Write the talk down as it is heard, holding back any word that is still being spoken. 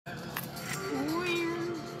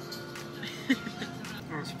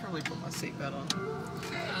I should probably put my seatbelt on.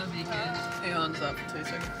 That'll be good. Eon's up for 2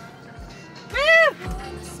 seconds. Woo!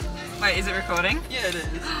 Wait, is it recording? Yeah, it is.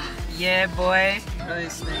 Yeah, boy. Really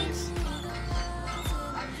sneeze.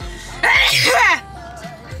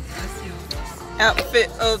 Outfit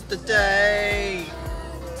of the day.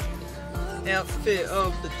 Outfit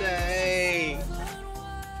of the day.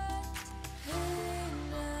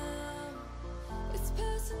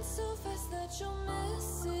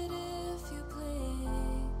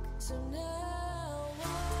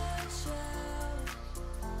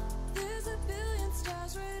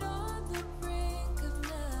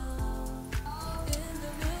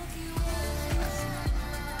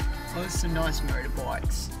 Oh, there's some nice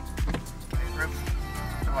motorbikes.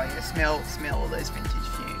 Oh yeah, smell all those vintage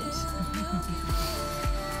fumes.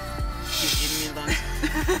 Give me lunch.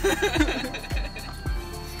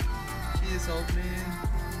 Cheers, old man.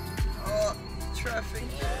 Oh, traffic.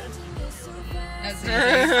 That's easy.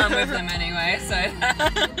 I'm with them anyway, so.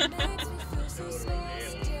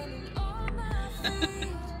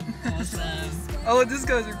 Awesome. Oh, this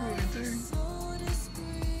guy's recording too. Let's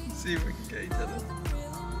see if we can get each other.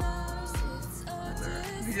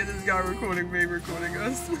 We get this guy recording me, recording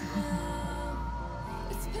us.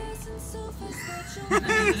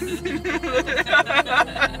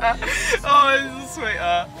 Oh, he's a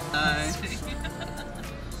sweetheart.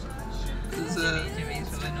 Jimmy's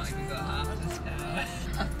probably not even got half his power.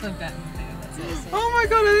 Oh my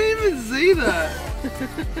god, I didn't even see that.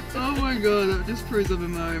 Oh my god, that just proves I'm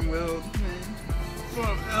in my own world.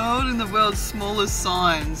 Well, holding the world's smallest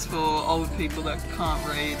signs for old people that can't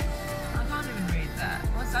read. I can't even read that.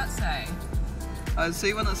 What's that say? I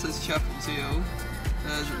see one that says Chapel's Hill.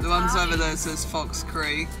 The ones over there says Fox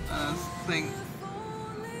Creek. I think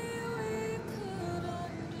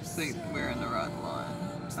we're in the right line.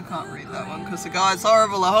 I can't read that one because the guy's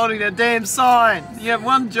horrible at holding the damn sign. You have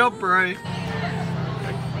one job, bro.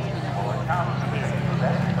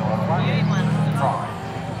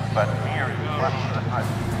 But here is one of the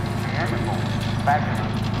most beautiful, fabulous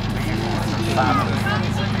vehicles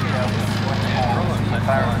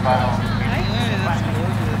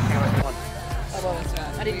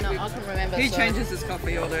I didn't know, I can remember. He changes his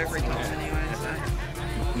coffee order every time anyway, so.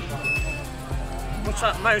 What's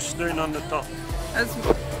that mouse doing on the top? That's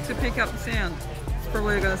to pick up the sound. It's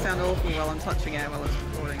probably going to sound awful while I'm touching it while it's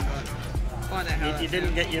recording, but find out how You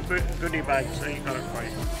didn't get your goodie bag, so you got it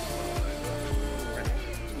right.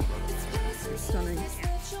 Stunning.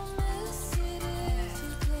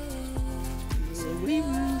 Little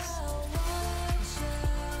weavers.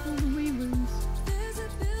 Little weavers.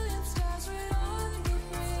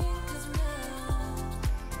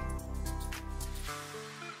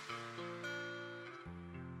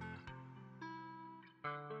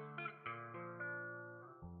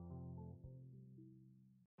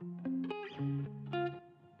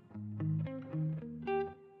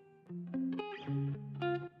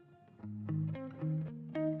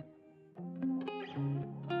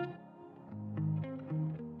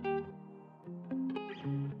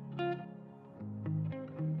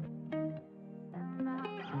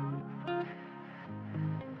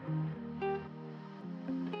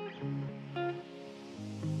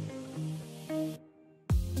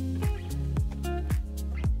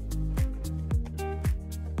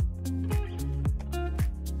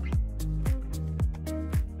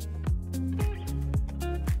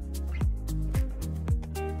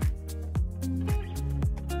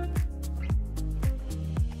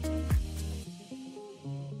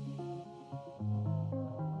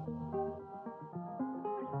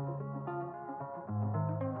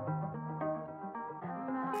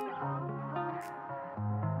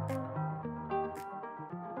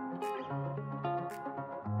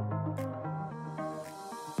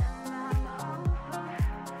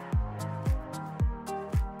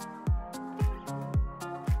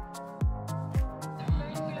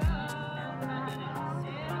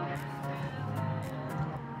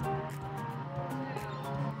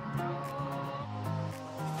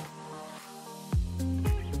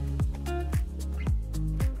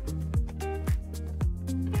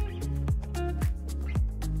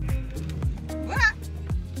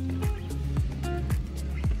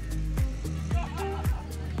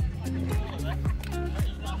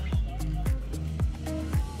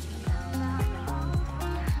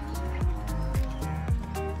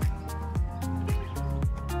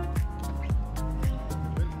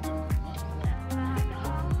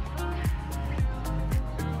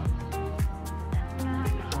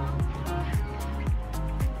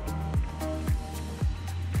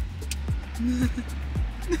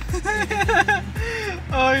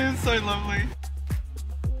 Oh, you're so lovely.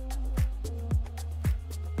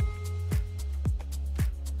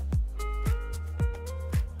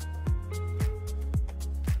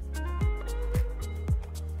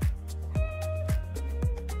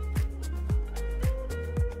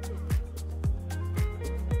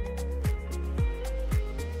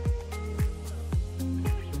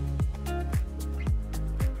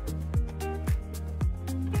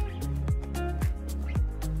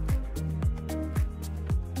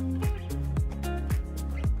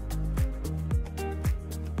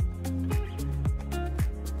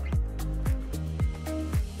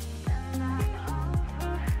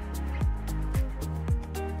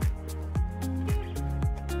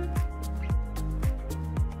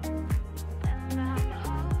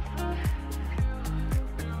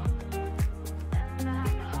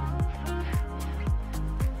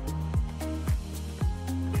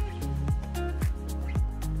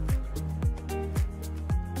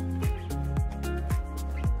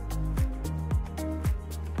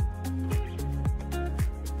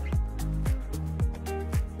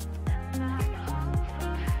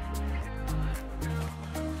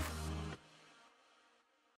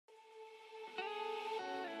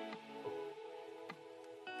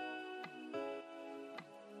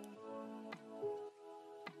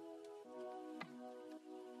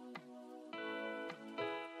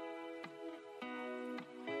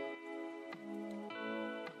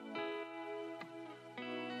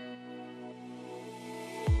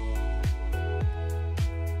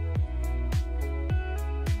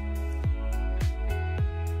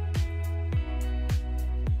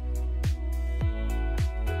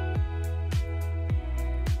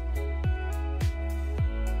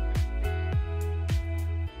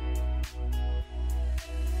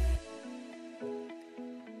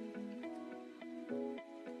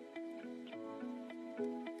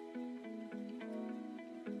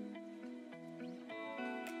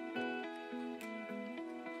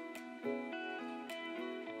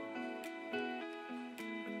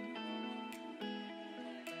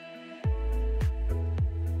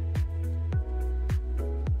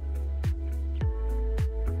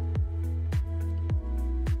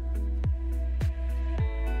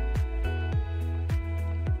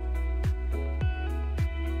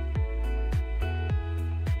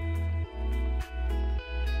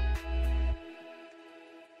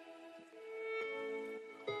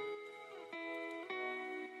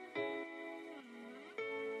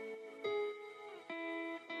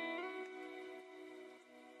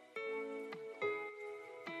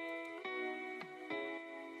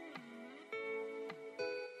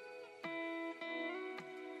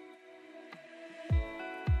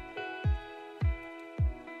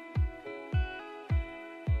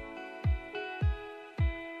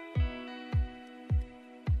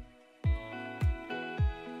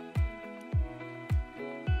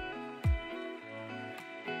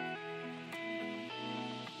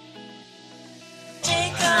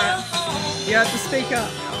 You have to speak up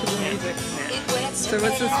for the music. So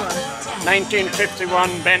what's this one?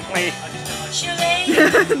 1951 Bentley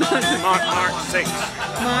Mark 6.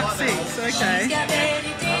 Mark 6, okay.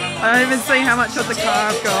 I don't even see how much of the car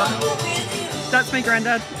I've got. That's my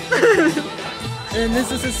granddad. And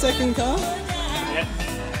this is his second car? Yeah.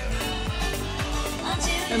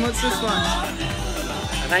 And what's this one?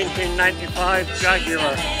 A 1995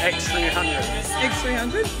 Jaguar X300.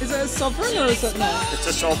 X300? Is it a Sovereign or is it not? It's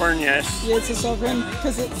a Sovereign, yes. Yeah, it's a Sovereign,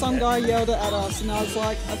 because some guy yelled it at us and I was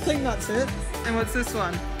like, I think that's it. And what's this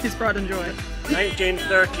one? His pride and joy.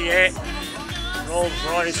 1938 Rolls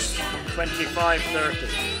Royce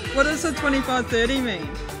 2530. What does a 2530 mean?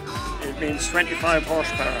 It means 25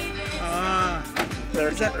 horsepower. Ah.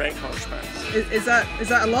 30 brake horsepower. Is that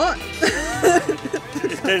a lot?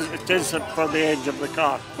 It is for the age of the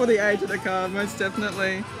car. For the age of the car, most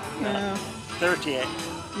definitely. Yeah. 38.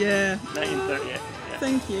 Yeah. 1938. Yeah.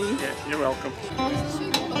 Thank you. Yeah, you're welcome.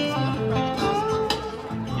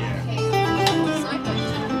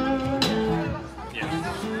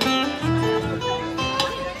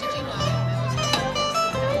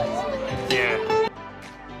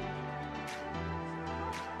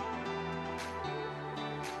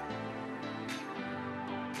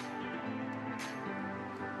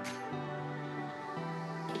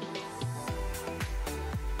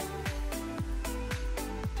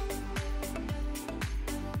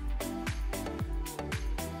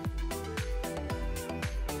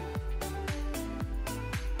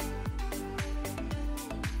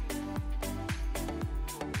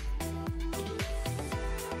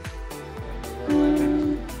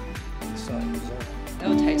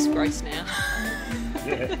 It'll taste gross now.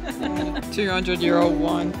 200-year-old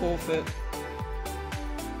wine forfeit.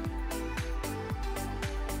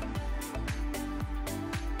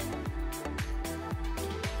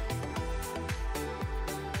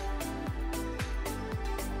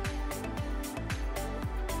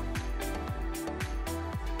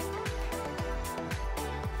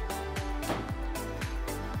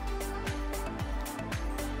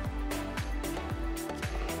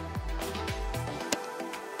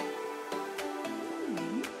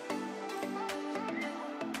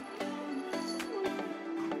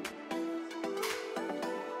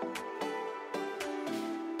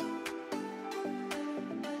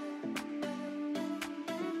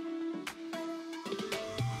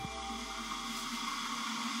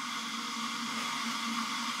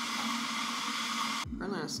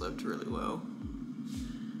 Apparently I slept really well.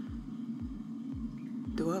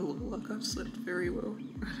 Do I look like I've slept very well?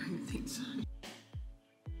 I don't think so.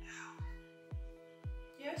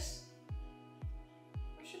 Yes?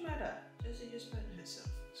 What's the matter? Jessie just hurt herself.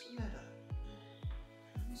 What's the matter?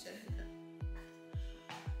 You said hello.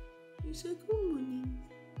 You said good morning.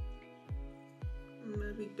 I'm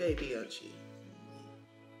a big baby, aren't you?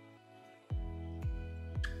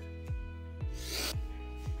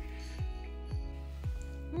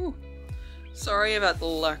 Ooh. Sorry about the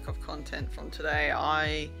lack of content from today.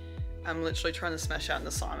 I am literally trying to smash out an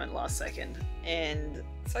assignment last second, and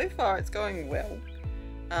so far it's going well.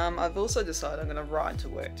 I've also decided I'm going to ride to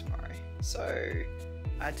work tomorrow, so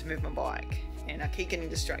I had to move my bike and I keep getting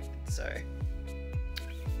distracted, so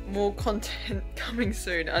more content coming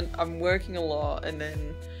soon. I'm working a lot and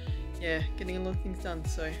then yeah, getting a lot of things done,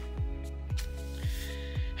 so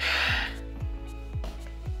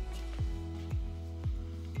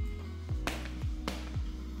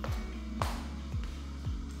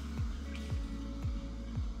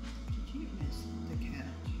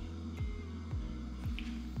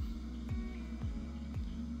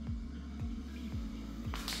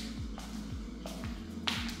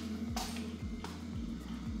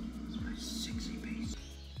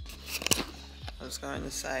I was going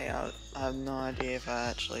to say, I have no idea if I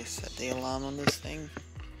actually set the alarm on this thing.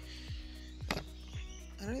 But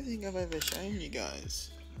I don't think I've ever shown you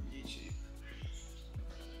guys on YouTube.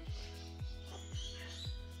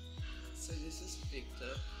 So this is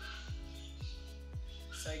Victor.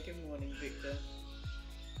 Say good morning, Victor.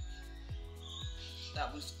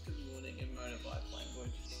 That was good morning in motorbike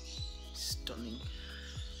language. Stunning.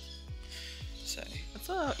 So I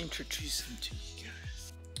thought I'll introduce him to you guys.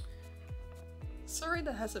 Sorry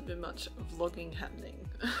there hasn't been much vlogging happening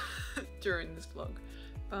during this vlog,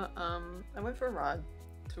 but I went for a ride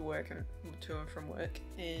to work and to and from work,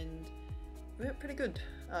 and it went pretty good.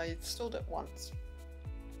 I stalled it once.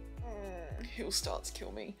 He'll start to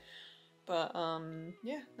kill me, but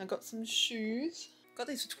yeah, I got some shoes. Got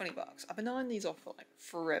these for $20. I've been eyeing these off for like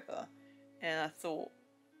forever, and I thought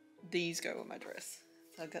these go with my dress.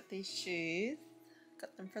 So I got these shoes.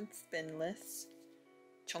 Got them from Spinless.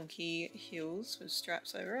 chunky heels with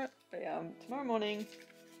straps over it. But yeah, tomorrow morning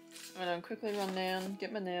I'm gonna quickly run down,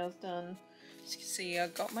 get my nails done. As you can see, I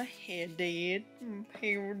got my hair did,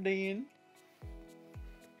 hair did.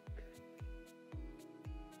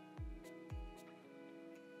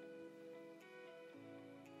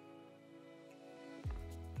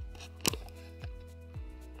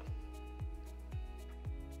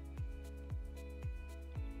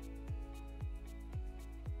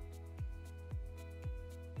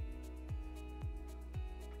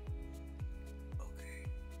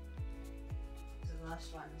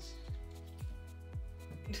 Last ones.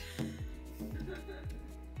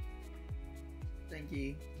 Thank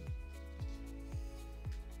you.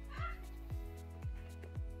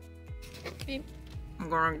 Beep. I'm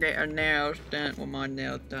gonna get her nails done. Well, my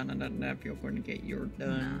nails done. I don't know if you're gonna get yours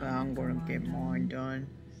done, but I'm gonna get mine done.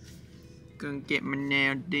 Gonna get my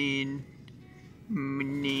nails done. My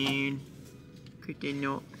nails. Could they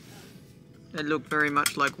not? They look very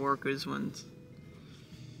much like workers' ones.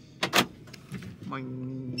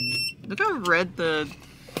 Look how red the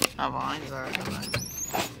vines are. Oh, I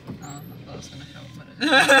thought I was gonna help,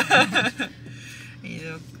 but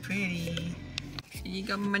You look pretty. You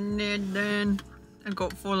got my nail done. I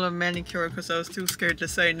got full of manicure because I was too scared to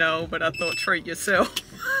say no, but I thought treat yourself.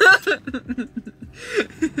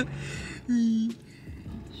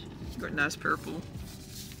 Got nice purple.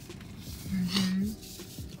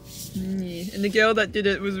 Yeah. And the girl that did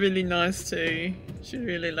it was really nice too. She's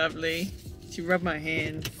really lovely. She rubbed my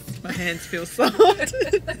hands. My hands feel soft.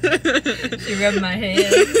 she rubbed my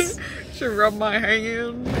hands. She rubbed my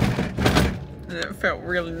hand. And it felt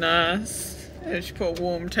really nice. And she put a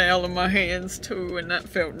warm towel on my hands too, and that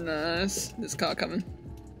felt nice. This car coming.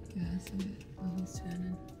 Yeah, I see it. Oh, he's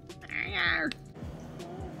turning.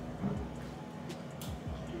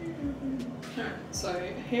 Alright, so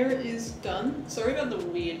hair is done. Sorry about the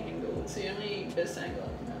weird angle. It's the only best angle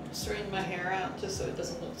I can have. Straighten my hair out just so it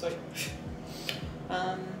doesn't look so.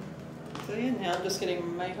 So yeah, now I'm just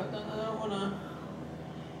getting my makeup done. I don't want to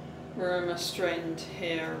ruin my straightened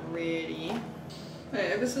hair ready. But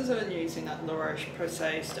ever since I've been using that La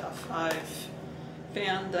Roche-Posay stuff, I've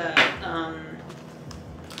found that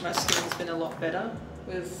my skin's been a lot better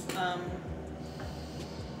with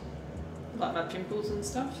like my pimples and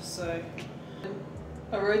stuff. So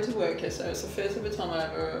I rode to work yesterday. It's the first ever time I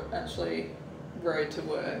ever actually rode to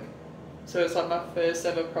work. So it's like my first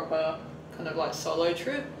ever proper kind of like solo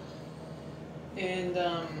trip. And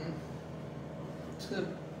it's gonna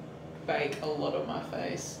bake a lot on my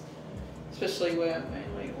face, especially where I'm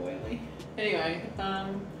mainly oily. Anyway,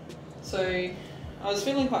 so I was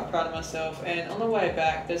feeling quite proud of myself, and on the way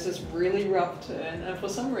back there's this really rough turn, and for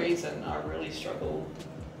some reason I really struggle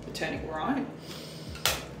with turning right.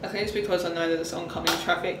 I think it's because I know that there's oncoming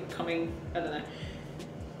traffic coming, I don't know.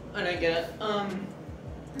 I don't get it.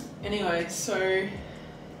 Anyway, so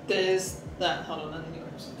there's that, hold on, I need to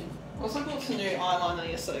grab something. I also got some new eyeliner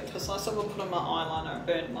yesterday because last time I put on my eyeliner it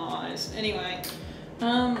burnt my eyes. Anyway,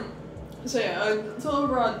 so yeah, I thought I'd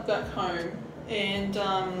ride back home and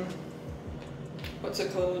what's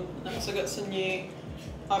it called? I also got some new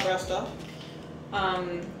eyebrow stuff.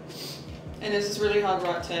 And there's this really hard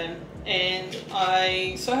right turn, and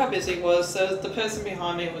I saw how busy it was, so the person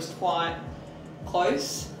behind me was quite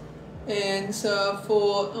close. And so I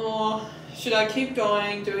thought, oh, should I keep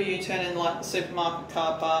going, do a U-turn in like the supermarket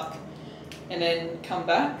car park and then come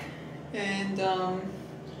back? And I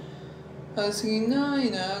was thinking, no, you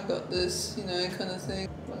know, I've got this, you know, kind of thing.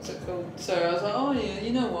 What's it called? So I was like, oh yeah,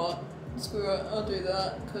 you know what, screw it, I'll do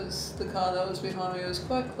that, because the car that was behind me was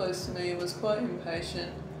quite close to me, was quite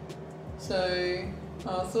impatient. So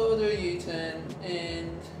I thought I'd do a U-turn,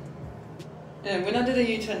 and when I did a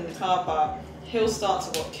U-turn in the car park, hill starts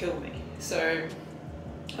are what killed me. So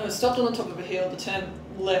I was stopped on the top of a hill to turn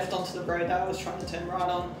left onto the road that I was trying to turn right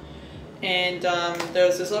on, and there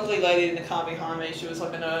was this lovely lady in the car behind me. She was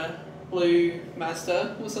like in a blue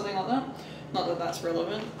Mazda or something like that. Not that that's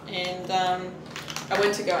relevant. And I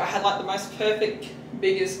went to go. I had like the most perfect,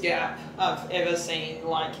 biggest gap I've ever seen,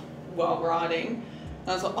 like while riding. And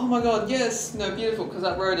I was like, oh my god, yes, no, beautiful, because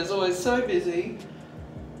that road is always so busy.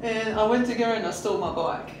 And I went to go and I stalled my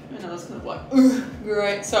bike, and I was kind of like, ugh,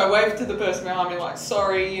 great. So I waved to the person behind me like,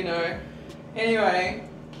 sorry, you know. Anyway,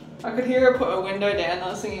 I could hear her put her window down, and I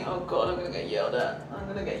was thinking, oh god, I'm gonna get yelled at. I'm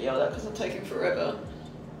gonna get yelled at because I'm taking forever.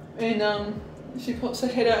 And she pops her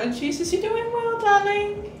head out and she says, you're doing well,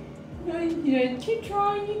 darling. You know, keep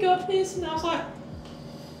trying, you got this. And I was like,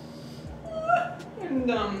 what? And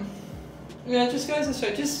yeah, it just goes to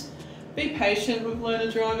show, just be patient with learner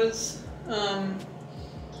drivers.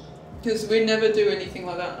 Because we never do anything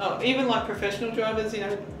like that. Oh, even like professional drivers, you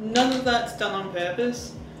know, none of that's done on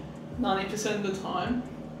purpose 90% of the time.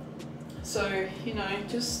 So, you know,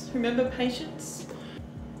 just remember patience.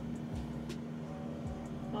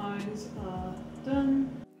 Eyes are done.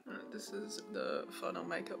 Alright, this is the final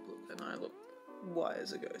makeup look, and I look white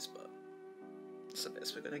as a ghost, but it's the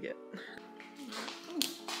best we're gonna get.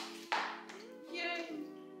 Yay!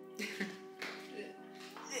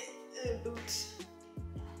 Boots.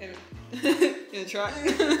 Gonna try.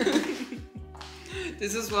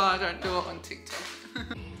 This is why I don't do it on TikTok.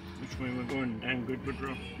 Which way we're going? Damn good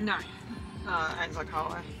patrol. No.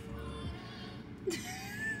 Anti-highway.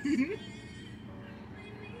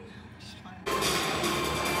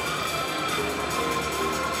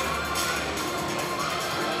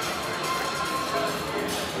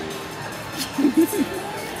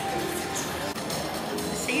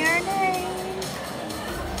 See her name.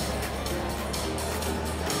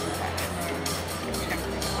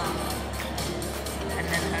 And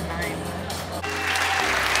then her name.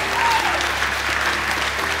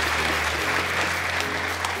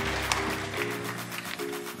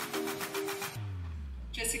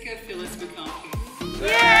 Jessica Phyllis McCarthy.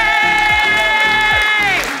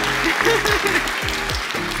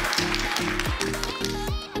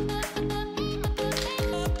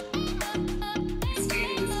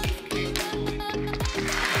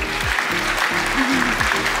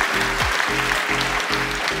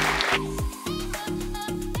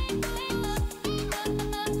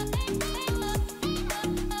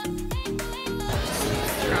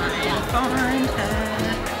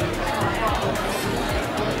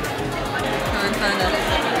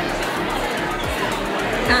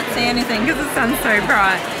 Can't see anything because the sun's so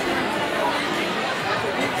bright.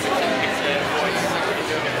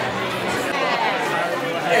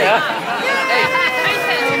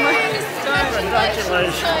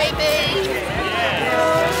 Congratulations.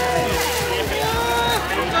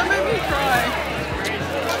 Don't make me cry.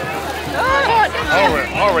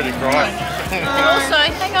 Already cried. Also,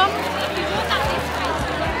 hang on.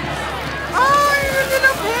 Oh, you did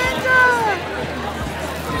a panda!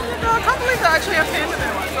 Oh, I can't believe they actually have panda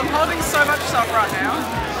there. I'm holding so much stuff right now.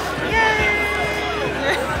 Yay!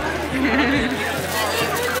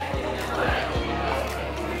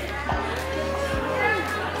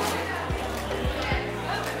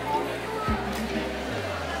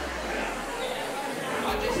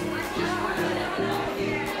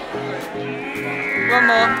 One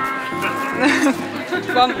more.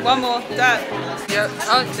 one more. That. Yep.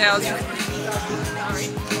 Oh, now it's.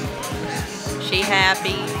 She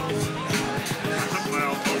happy.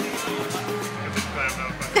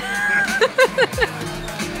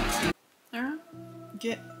 Alright.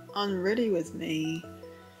 Get unready with me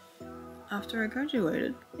after I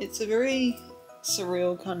graduated. It's a very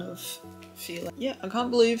surreal kind of feeling. Yeah, I can't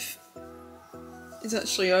believe it's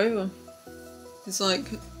actually over. It's like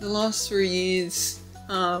the last 3 years,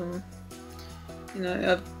 you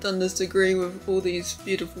know, I've done this degree with all these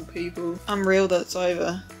beautiful people. Unreal that it's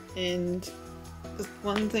over. And the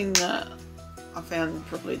one thing that I found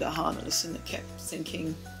probably the hardest and that kept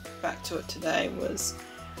thinking back to it today was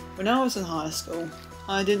when I was in high school,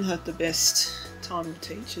 I didn't have the best time with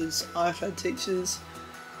teachers. I've had teachers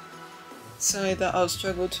say that I've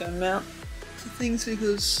struggled to amount to things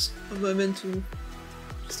because of my mental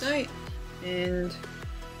state. And,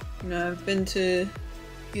 you know, I've been to,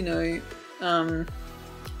 you know,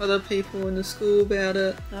 other people in the school about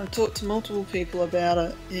it. I've talked to multiple people about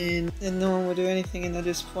it, and no one will do anything, and they'll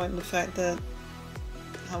just point to the fact that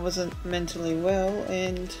I wasn't mentally well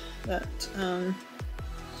and that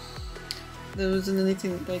there wasn't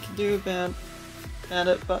anything that they could do about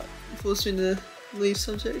it, but forced me to leave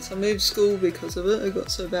subjects. I moved school because of it. I got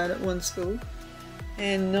so bad at one school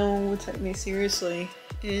and no one would take me seriously.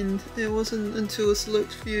 And it wasn't until a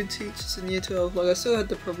select few teachers in year 12, like I still had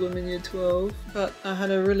the problem in year 12, but I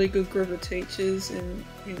had a really good group of teachers, and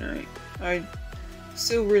you know, I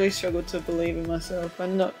still really struggled to believe in myself.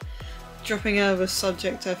 I'm not dropping out of a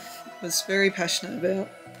subject I was very passionate about,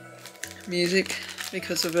 music,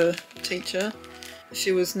 because of a teacher.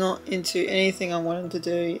 She was not into anything I wanted to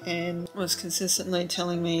do and was consistently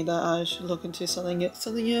telling me that I should look into something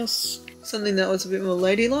else, something that was a bit more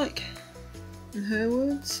ladylike. In her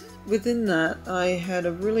words. Within that, I had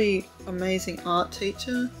a really amazing art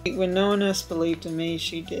teacher. When no one else believed in me,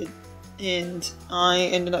 she did. And I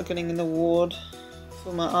ended up getting an award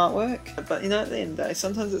for my artwork. But you know, at the end of the day,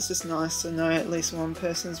 sometimes it's just nice to know at least one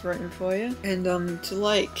person's rooting for you. And to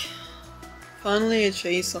like finally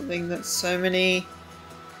achieve something that so many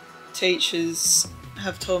teachers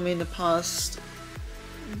have told me in the past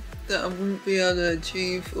that I wouldn't be able to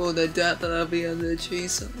achieve, or the doubt that I'll be able to achieve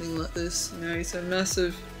something like this. You know, so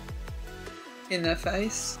massive in their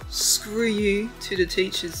face. Screw you to the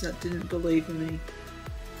teachers that didn't believe in me,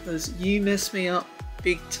 because you messed me up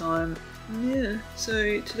big time. Yeah,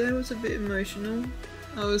 so today was a bit emotional.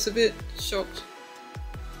 I was a bit shocked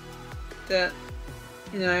that,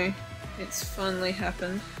 you know, it's finally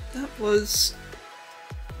happened. That was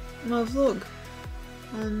my vlog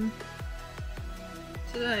on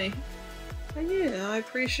today. And yeah, I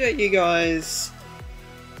appreciate you guys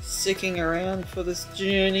sticking around for this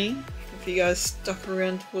journey. If you guys stuck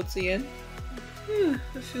around towards the end. Yeah,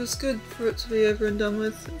 it feels good for it to be over and done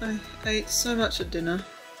with. I ate so much at dinner.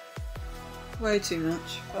 Way too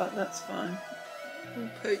much, but that's fine. We'll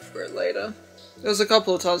pay for it later. There was a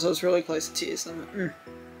couple of times I was really close to tears. I'm like,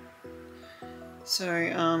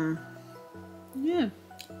 So, yeah.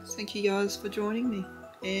 Thank you guys for joining me,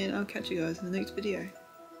 and I'll catch you guys in the next video.